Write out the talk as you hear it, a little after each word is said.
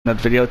That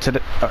video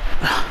today.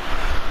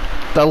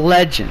 The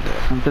legend.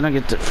 I'm gonna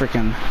get it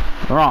freaking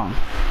wrong.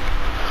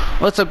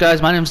 What's up,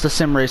 guys? My name is the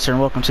Sim Racer, and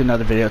welcome to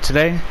another video.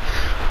 Today,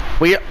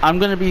 I'm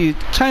gonna be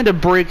kind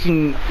of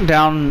breaking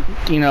down.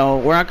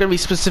 We're not gonna be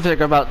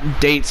specific about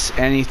dates,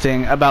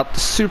 anything about the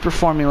super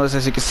formulas,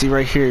 as you can see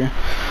right here.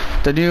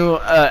 The new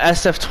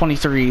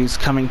sf23s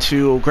coming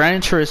to Gran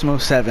Turismo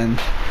 7.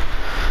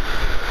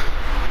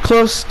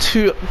 Close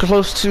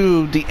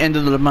to the end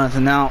of the month,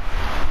 and now,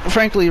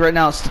 frankly, right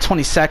now it's the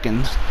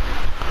 22nd.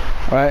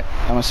 Right?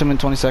 I'm assuming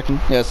 22nd.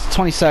 Yes,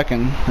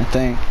 22nd, I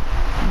think.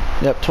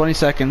 Yep,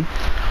 22nd.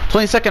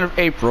 22nd of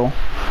April.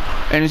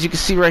 And as you can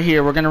see right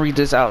here, we're gonna read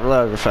this out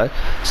loud.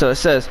 So it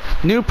says,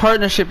 new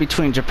partnership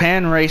between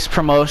Japan Race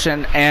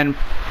Promotion and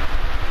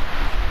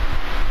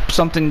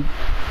something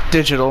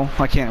digital.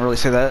 I can't really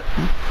say that.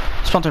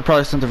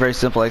 Probably something very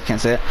simple. I can't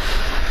say it.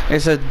 It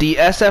says the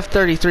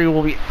sf33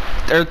 will be,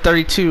 or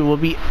 32 will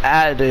be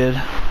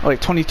added. Wait,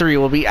 23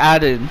 will be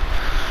added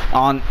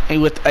on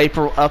with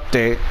April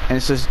update. And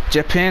it says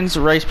Japan's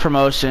race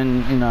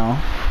promotion.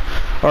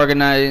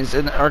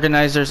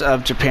 Organizers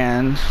of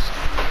Japan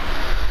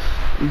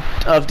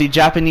of the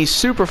Japanese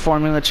Super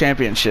Formula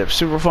Championship.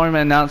 Super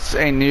Formula announced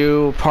a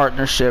new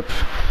partnership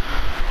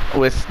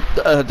with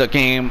the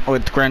game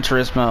with Gran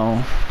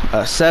Turismo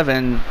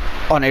 7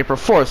 on April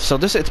 4th. So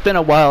it's been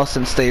a while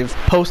since they've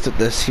posted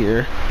this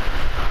here,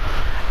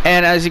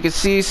 and as you can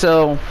see,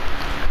 so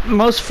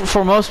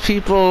for most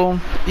people,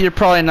 you're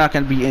probably not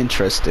going to be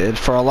interested.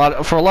 For a lot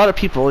of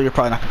people, you're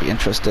probably not going to be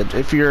interested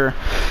if you're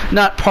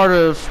not part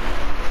of,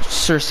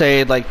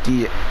 say, like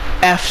the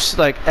F's,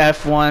 like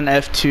F1,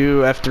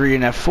 F2, F3,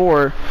 and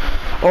F4,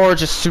 or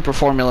just Super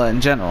Formula in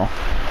general.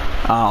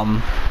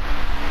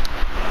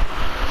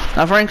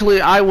 Now,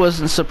 frankly, I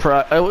wasn't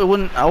surprised. I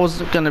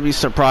wasn't gonna be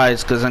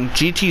surprised, because in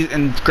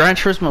Gran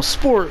Turismo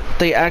Sport,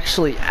 they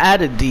actually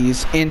added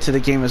these into the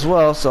game as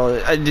well. So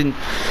it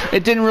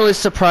didn't really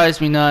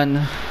surprise me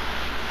none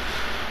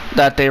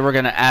that they were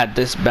gonna add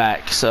this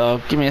back.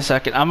 So give me a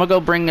second. I'm gonna go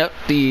bring up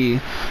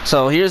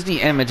so here's the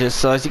images.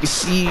 So as you can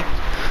see,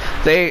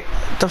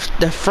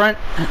 the front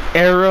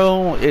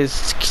arrow is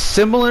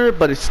similar,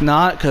 but it's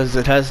not, because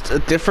it has a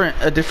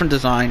different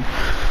design.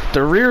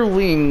 The rear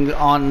wing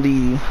on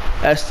the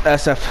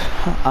SF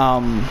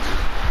I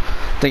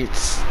think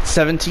it's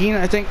 17,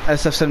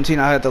 SF17,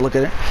 I had to look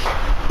at it,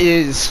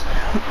 is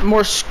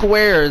more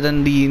square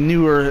than the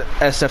newer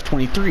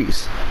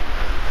SF23s.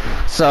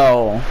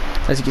 So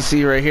as you can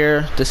see right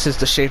here, this is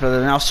the shape of it,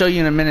 and I'll show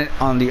you in a minute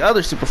on the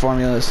other super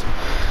formulas,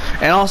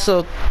 and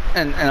also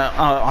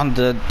on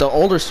the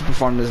older super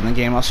formulas in the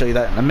game. I'll show you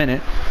that in a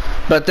minute.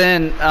 But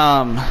then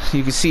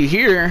you can see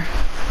here,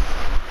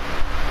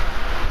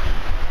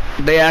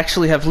 they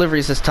actually have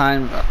liveries this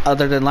time,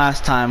 other than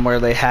last time where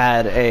they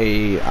had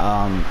they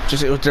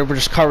were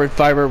just carbon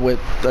fiber with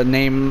the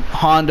name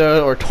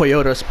Honda or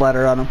Toyota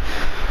splattered on them.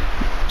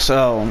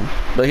 So,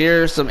 but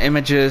here's some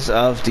images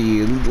of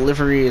the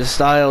livery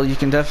style. You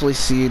can definitely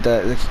see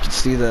that. You can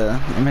see the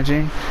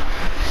imaging.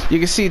 You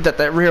can see that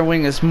that rear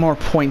wing is more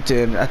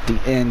pointed at the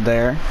end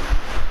there.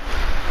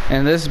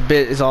 And this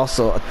bit is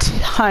also a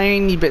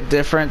tiny bit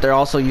different. They're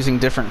also using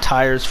different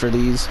tires for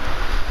these.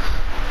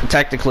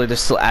 Technically, they're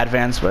still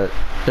advanced, but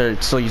they're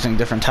still using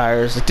different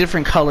tires,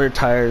 different colored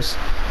tires.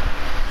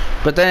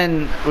 But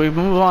then we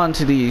move on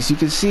to these. You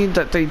can see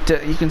that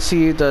you can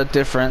see the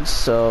difference.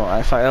 So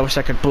I wish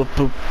I could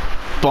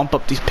bump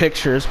up these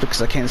pictures,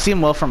 because I can't see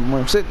them well from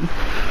where I'm sitting.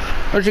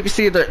 But you can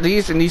see that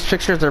in these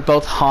pictures, they're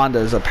both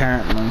Hondas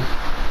apparently.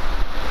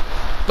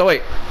 Oh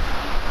wait.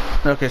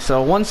 Okay,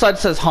 so one side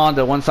says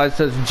Honda, one side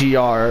says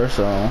GR.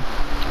 So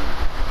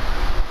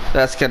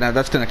that's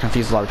gonna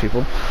confuse a lot of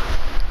people.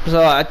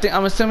 So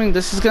I'm assuming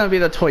this is gonna be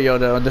the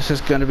Toyota, and this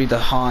is gonna be the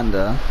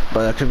Honda,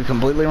 but I could be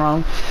completely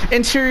wrong.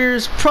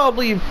 Interiors,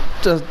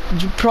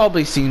 you've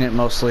probably seen it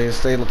mostly,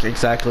 as they look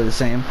exactly the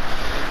same.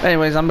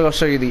 Anyways, I'm gonna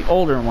show you the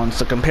older ones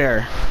to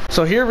compare.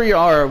 So here we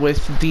are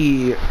with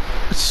the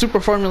super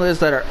formulas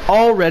that are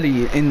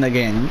already in the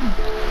game.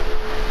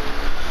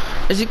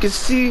 As you can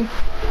see,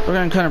 we're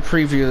gonna kind of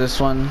preview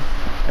this one.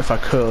 If I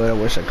could, I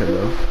wish I could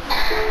though.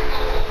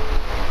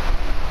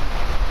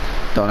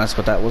 Don't ask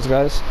what that was,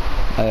 guys.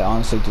 I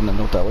honestly didn't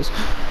know what that was.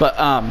 But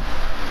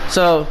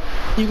so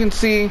you can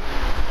see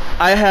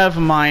I have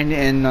mine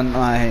in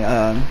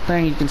my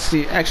thing. You can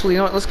see, actually, you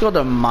know what, let's go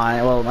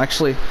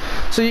to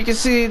so you can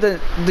see that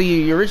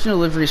the original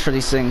liveries for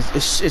these things,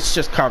 it's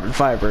just carbon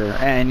fiber,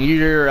 and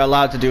you're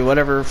allowed to do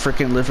whatever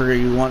freaking livery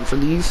you want for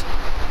these.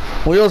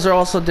 Wheels are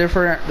also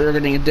different. They're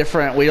getting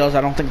different wheels.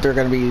 I don't think they're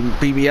going to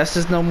be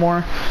BBSs no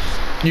more.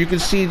 You can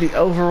see the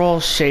overall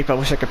shape. I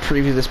wish I could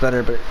preview this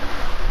better, but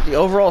the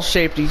overall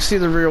shape, you can see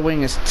the rear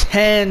wing is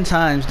 10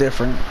 times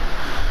different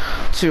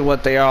to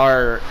what they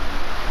were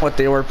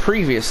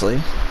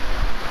previously.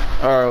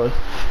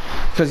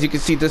 Because you can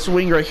see this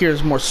wing right here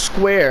is more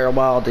square,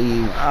 while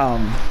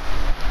the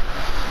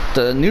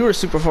newer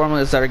super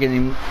formulas that are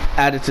getting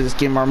added to this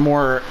game are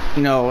more,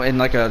 in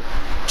like a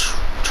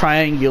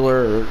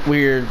triangular,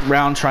 weird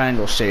round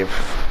triangle shape,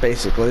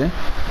 basically.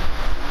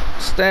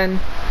 So then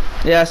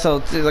Yeah, so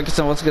like I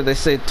said, what's good? They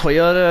say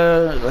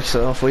Toyota. Like,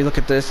 so if we look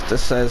at this,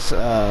 this says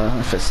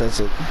if it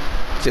says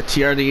it's a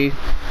TRD,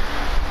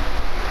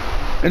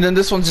 and then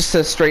this one just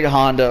says straight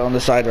Honda on the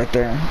side right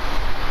there.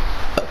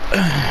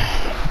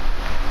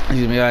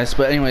 Excuse me, guys.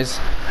 But anyways,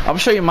 I'll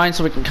show you mine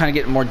so we can kind of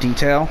get more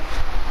detail.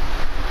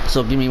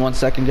 So give me 1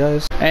 second,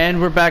 guys.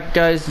 And we're back,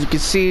 guys. You can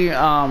see,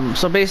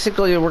 so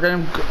basically we're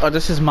gonna,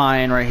 this is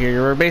mine right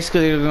here. We're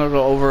basically gonna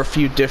go over a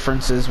few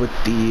differences with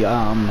the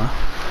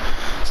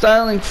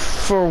styling.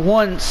 For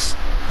once,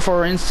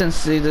 for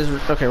instance,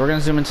 okay, we're gonna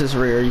zoom into this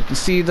rear. You can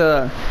see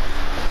the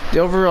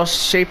overall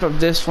shape of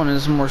this one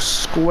is more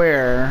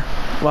square.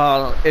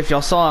 Well, if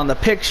y'all saw in the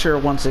picture,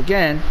 once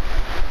again,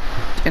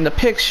 in the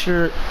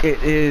picture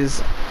it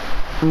is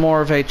more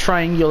of a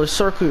triangular,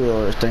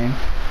 circular thing.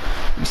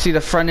 You see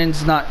the front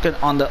end's not good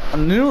on the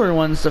newer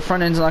ones. The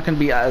front end's not going to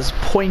be as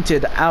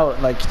pointed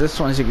out like this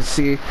one. As you can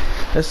see,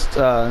 this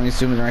let me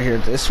zoom in right here.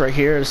 This right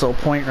here, this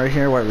little point right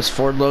here where this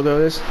Ford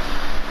logo is.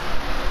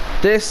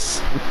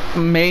 This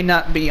may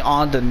not be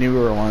on the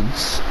newer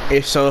ones.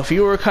 If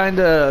you were kind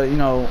of, you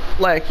know,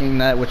 lacking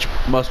that, which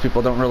most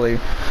people don't really,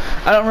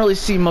 I don't really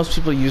see most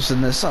people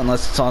using this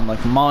unless it's on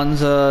like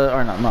Monza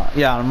or not,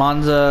 yeah,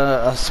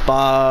 Monza, a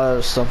Spa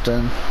or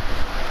something,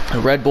 a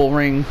Red Bull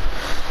Ring,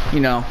 you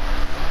know.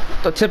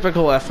 The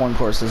typical F1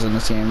 courses in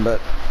this game.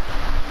 But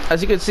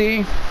as you can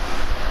see,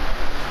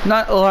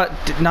 not a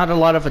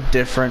lot of a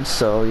difference.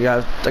 So you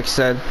have, like I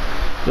said,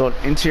 the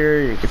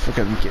interior, if we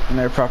can get in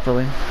there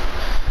properly,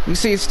 you can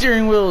see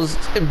steering wheel is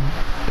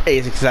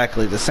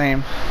exactly the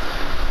same.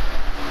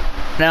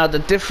 Now the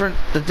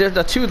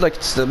two, like,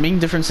 the main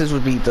differences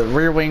would be the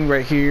rear wing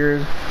right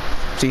here,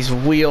 these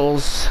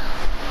wheels.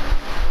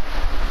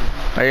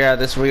 Oh yeah,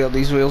 these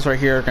wheels right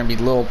here are gonna be a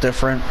little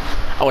different,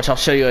 which I'll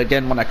show you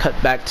again when I cut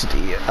back to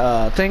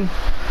the thing.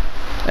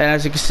 And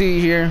as you can see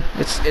here,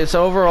 it's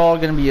overall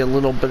gonna be a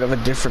little bit of a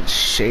different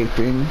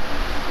shaping.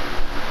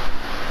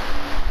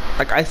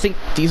 Like, I think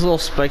these little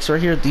spikes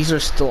right here, these are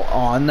still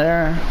on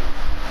there,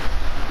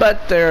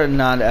 but they're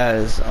not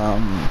as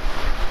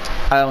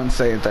I wouldn't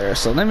say it there.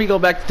 So let me go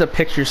back to the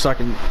picture so I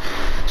can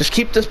just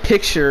keep this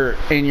picture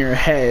in your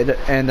head,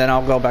 and then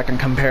I'll go back and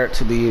compare it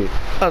to the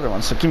other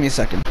one. So give me a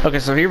second. Okay,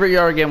 so here we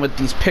are again with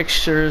these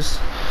pictures,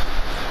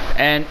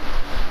 and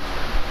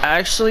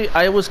actually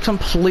I was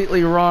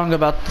completely wrong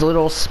about the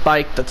little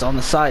spike that's on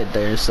the side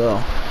there.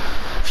 So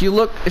if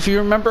you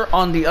remember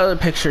on the other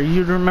picture,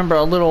 you'd remember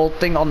a little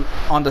thing on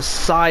the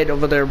side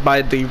over there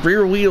by the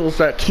rear wheels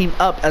that came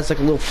up as like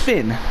a little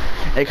fin.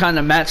 It kind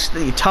of matched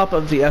the top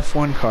of the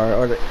F1 car,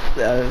 or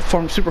the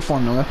Super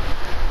Formula.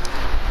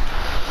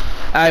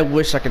 I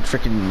wish I could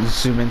freaking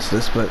zoom into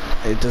this, but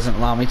it doesn't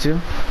allow me to.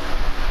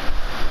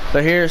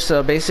 But here,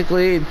 so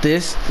basically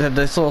this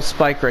little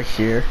spike right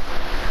here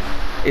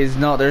is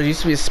there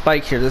used to be a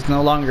spike here. There's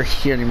no longer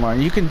here anymore.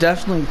 And you can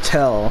definitely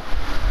tell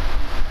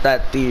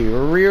that the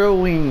rear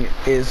wing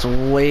is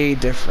way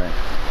different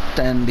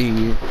than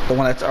the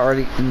one that's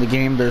already in the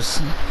game.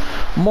 There's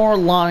more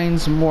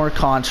lines, more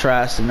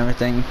contrast and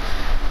everything.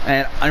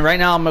 And right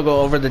now I'm gonna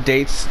go over the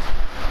dates.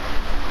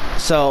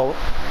 So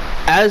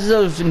as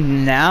of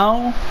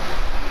now,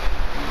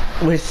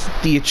 with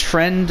the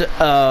trend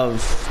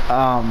of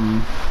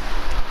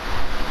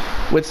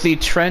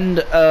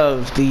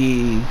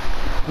the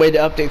way the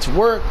updates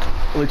work,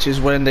 which is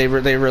when they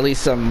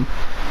release them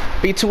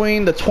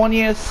between the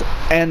 20th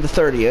and the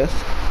 30th.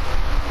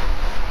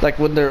 Like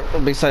when they're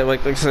basically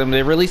like I said,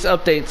 they release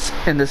updates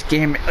in this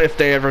game, if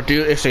they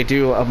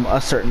do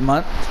a certain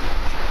month.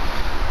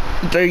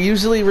 They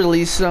usually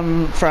release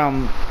them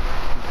from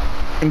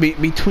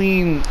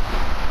between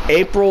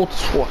April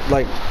as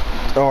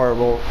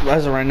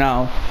of right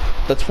now,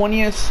 the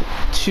 20th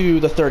to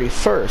the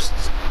 31st.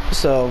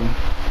 So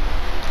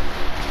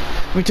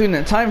between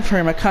that time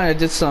frame, I kind of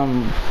did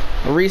some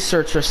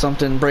research or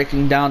something,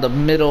 breaking down the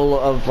middle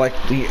of like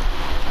the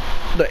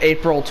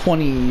April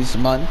 20s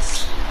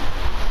months.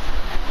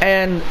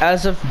 And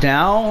as of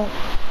now,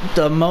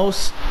 the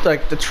most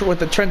like with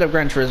the trend of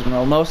Gran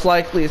Turismo, most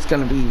likely it's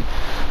going to be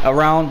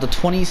around the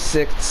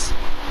 26th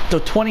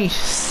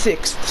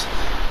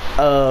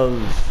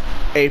of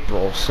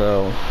April.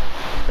 So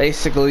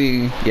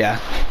basically, yeah.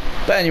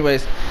 But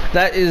anyways,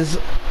 that is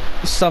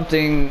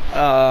something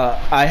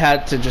I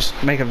had to just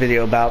make a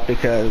video about,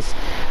 because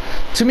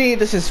to me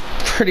this is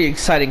pretty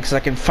exciting, because I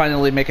can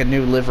finally make a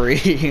new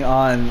livery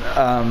on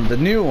the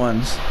new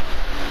ones.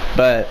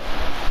 But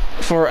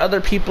for other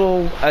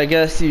people, I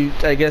guess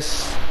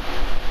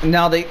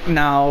now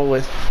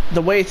with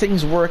the way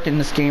things work in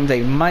this game,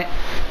 they might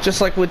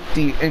just like with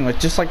the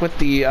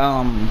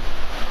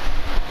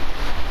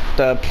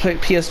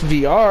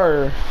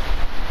PSVR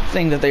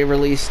thing that they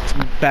released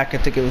back, I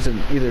think it was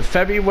in either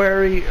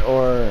February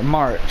or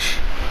March,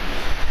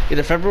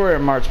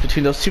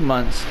 between those 2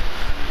 months.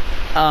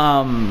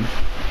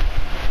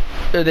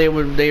 They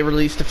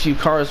released a few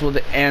cars with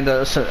it, and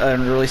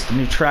released a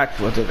new track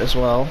with it as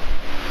well.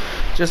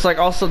 Just like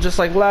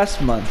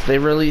last month, they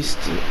released,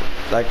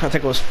 like, I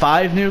think it was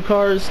 4 new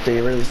cars.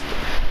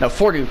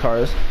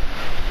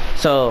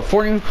 So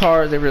 4 new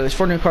cars, they released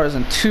 4 new cars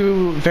and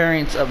 2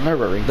 variants of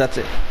Nürburgring. That's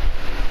it.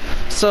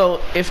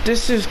 So if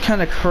this is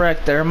kind of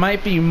correct, there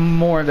might be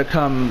more to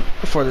come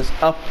for this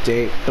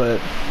update, but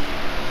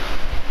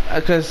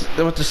because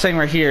what they're saying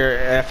right here,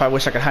 if I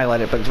wish I could highlight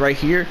it, but right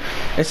here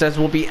it says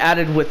will be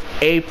added with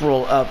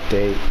April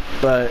update.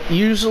 But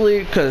usually,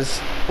 because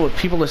what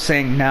people are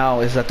saying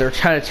now is that they're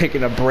kind of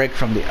taking a break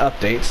from the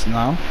updates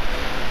now.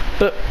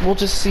 But we'll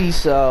just see.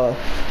 So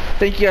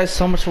thank you guys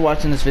so much for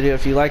watching this video.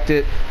 If you liked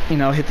it, you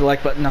know, hit the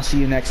like button. I'll see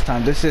you next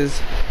time. This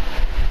is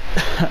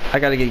I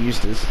gotta get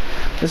used to this.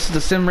 This is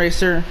the Sim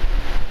Racer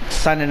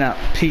signing out.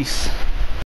 Peace.